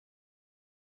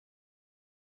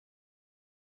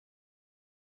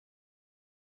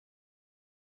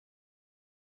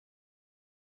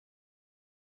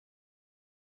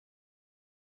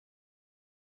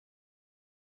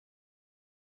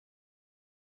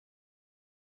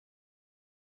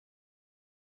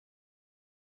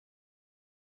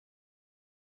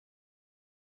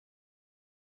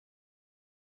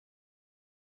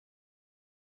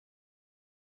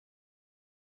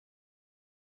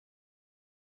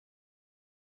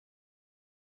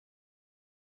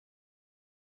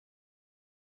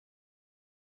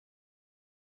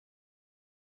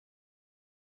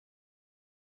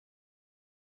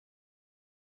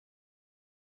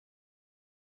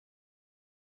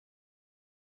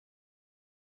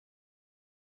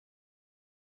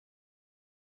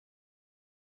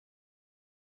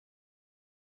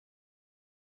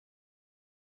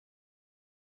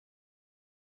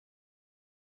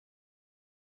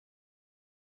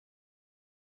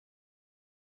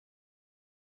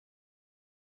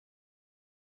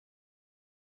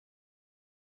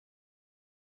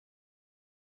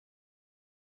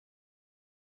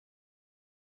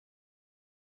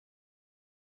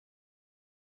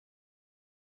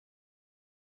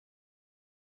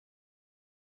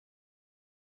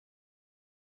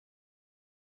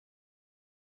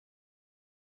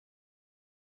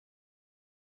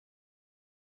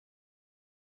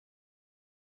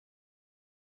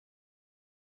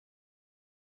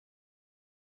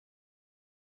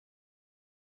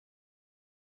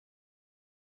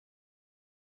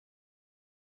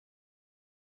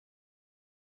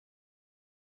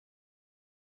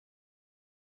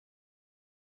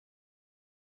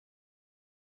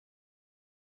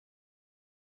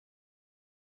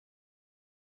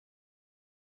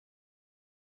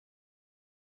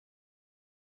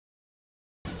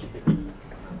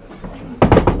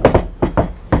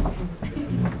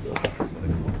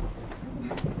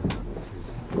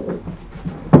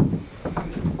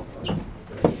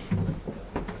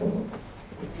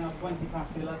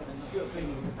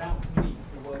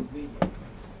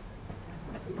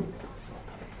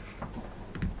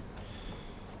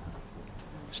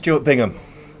Stuart Bingham,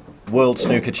 World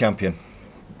Snooker Champion.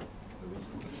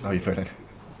 How are you feeling?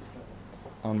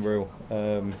 Unreal.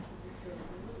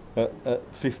 At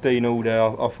 15 all day,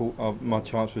 I thought my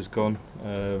chance was gone.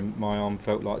 My arm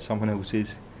felt like someone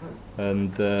else's,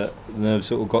 and the nerves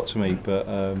sort of got to me.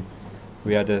 But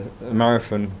we had a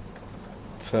marathon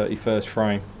 31st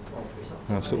frame,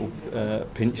 and I sort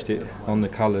of pinched it on the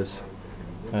colours,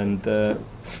 and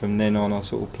from then on I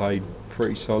sort of played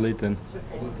pretty solid, and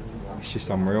it's just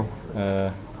unreal.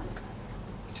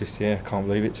 It's just, yeah, I can't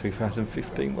believe it.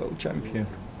 2015 World Champion.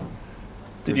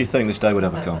 Did you think this day would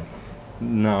ever come?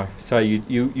 No. So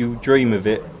you dream of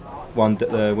it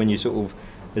when you sort of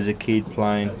as a kid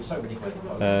playing,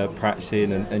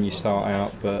 practicing, and you start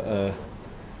out. But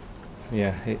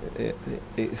yeah,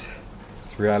 it's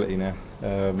reality now.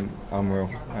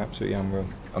 Unreal, absolutely unreal.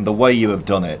 And the way you have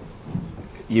done it,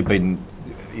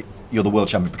 you're the world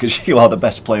champion because you are the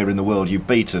best player in the world. You've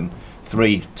beaten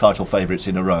 3 title favourites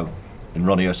in a row, in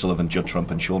Ronnie O'Sullivan, Judd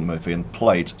Trump and Shaun Murphy, and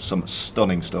played some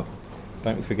stunning stuff.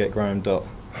 Don't forget Graham Dott,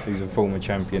 who's a former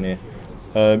champion here.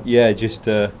 Yeah, just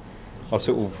I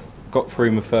sort of got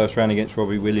through my first round against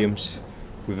Robbie Williams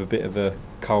with a bit of a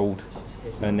cold,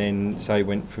 and then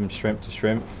went from strength to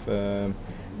strength.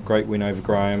 Great win over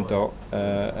Graham Dott,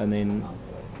 and then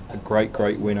a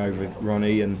great win over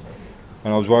Ronnie, and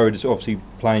I was worried obviously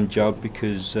playing Judd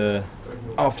because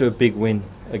after a big win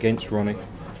against Ronnie,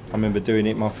 I remember doing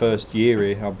it my first year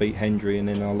here. I beat Hendry and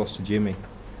then I lost to Jimmy.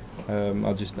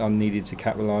 I needed to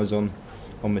capitalise on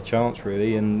my chance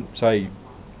really, and I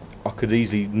could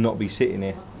easily not be sitting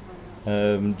here.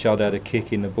 Judd had a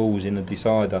kick in the balls in the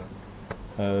decider,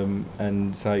 and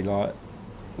like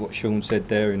what Shaun said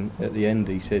there at the end,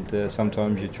 he said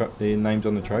sometimes your name's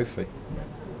on the trophy.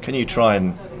 Can you try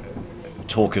and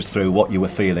talk us through what you were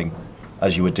feeling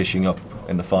as you were dishing up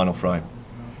in the final frame?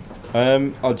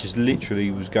 I just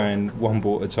literally was going one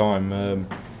ball at a time.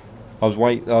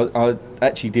 I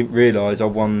actually didn't realise I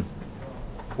won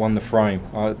the frame.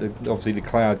 Obviously the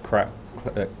cloud cracked,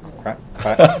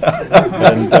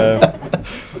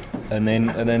 and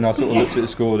then I sort of looked at the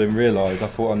score and realised I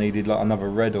thought I needed like another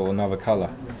red or another colour.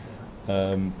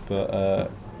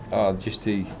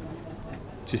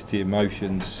 Just the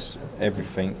emotions,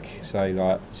 everything.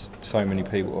 So many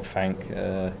people to thank.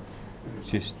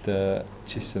 Just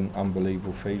an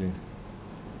unbelievable feeling.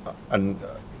 And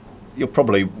you're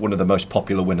probably one of the most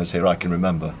popular winners here I can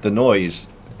remember. The noise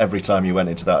every time you went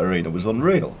into that arena was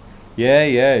unreal. Yeah,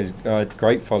 I had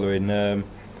great following.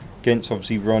 Against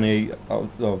obviously Ronnie,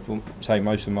 I'll say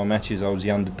most of my matches I was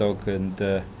the underdog, and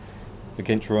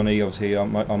against Ronnie obviously I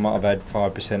might have had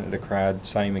 5% of the crowd.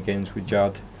 Same against with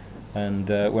Judd, and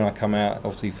when I come out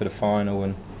obviously for the final,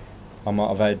 and I might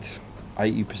have had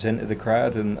 80% of the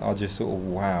crowd, and I just sort of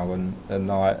wow, and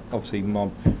like obviously my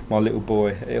little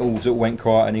boy, it all sort of went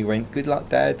quiet, and he went, "Good luck,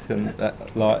 Dad," and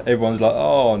like everyone's like,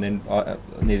 "Oh," and then I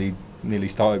nearly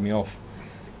started me off.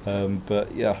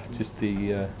 But yeah, it's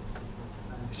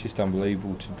just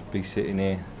unbelievable to be sitting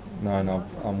here knowing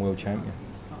I'm world champion.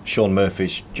 Shaun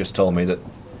Murphy's just told me that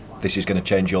this is going to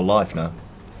change your life now.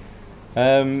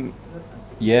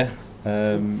 Yeah,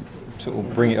 sort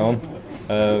of bring it on.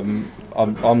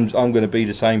 I'm going to be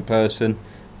the same person.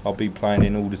 I'll be playing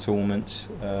in all the tournaments,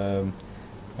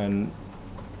 and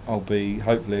I'll be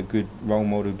hopefully a good role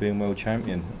model being world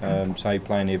champion.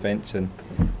 Playing the events, and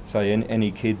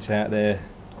any kids out there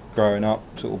growing up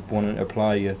sort of wanting to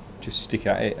play, just stick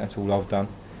at it. That's all I've done.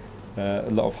 A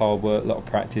lot of hard work, a lot of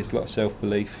practice, a lot of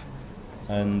self-belief,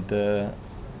 and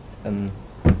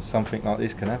something like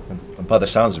this can happen. And by the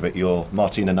sounds of it, you're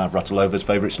Martina Navratilova's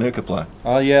favourite snooker player.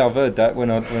 Oh yeah, I've heard that.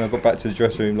 When I got back to the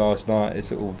dressing room last night, it's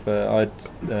sort of I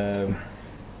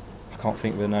can't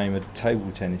think of the name. A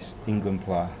table tennis England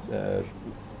player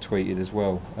tweeted as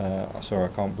well. Sorry, I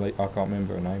can't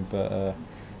remember her name. But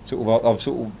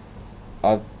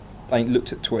I ain't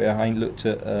looked at Twitter. I ain't looked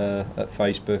at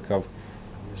Facebook. I've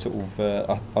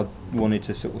I wanted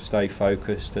to sort of stay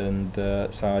focused, and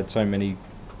so I had so many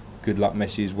good luck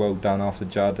messages, well done after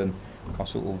Judd, and I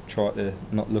sort of tried to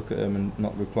not look at them and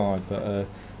not reply, but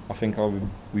I think I'll be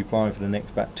replying for the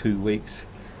next about 2 weeks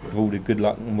with all the good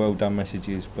luck and well done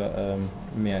messages, but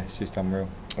yeah, it's just unreal.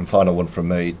 And final one from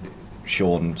me,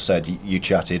 Shaun said you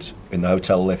chatted in the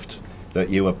hotel lift that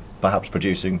you were perhaps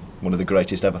producing one of the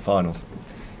greatest ever finals.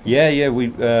 Yeah, we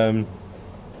were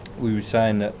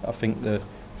saying that I think the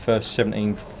first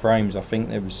 17 frames, I think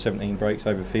there was 17 breaks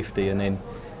over 50, and then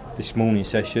this morning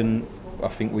session I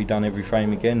think we done every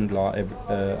frame again like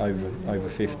over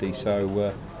 50.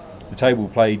 So the table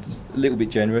played a little bit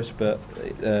generous, but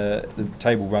the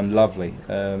table run lovely.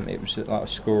 It was like a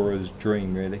scorer's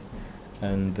dream really.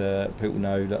 and people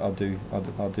know that I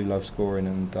do love scoring,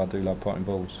 and I do love potting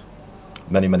balls.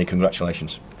 Many, many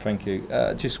congratulations. Thank you.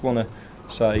 Just want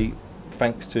to say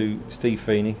thanks to Steve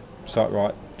Feeney, Sight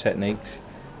Right Techniques,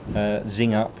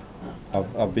 Zing Up.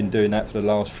 I've been doing that for the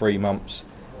last 3 months,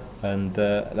 and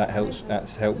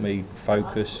that's helped me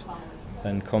focus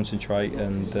and concentrate,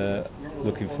 and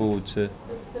looking forward to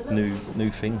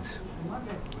new things.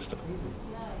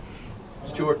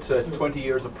 Stuart's 20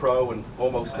 years of pro and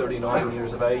almost 39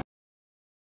 years of age.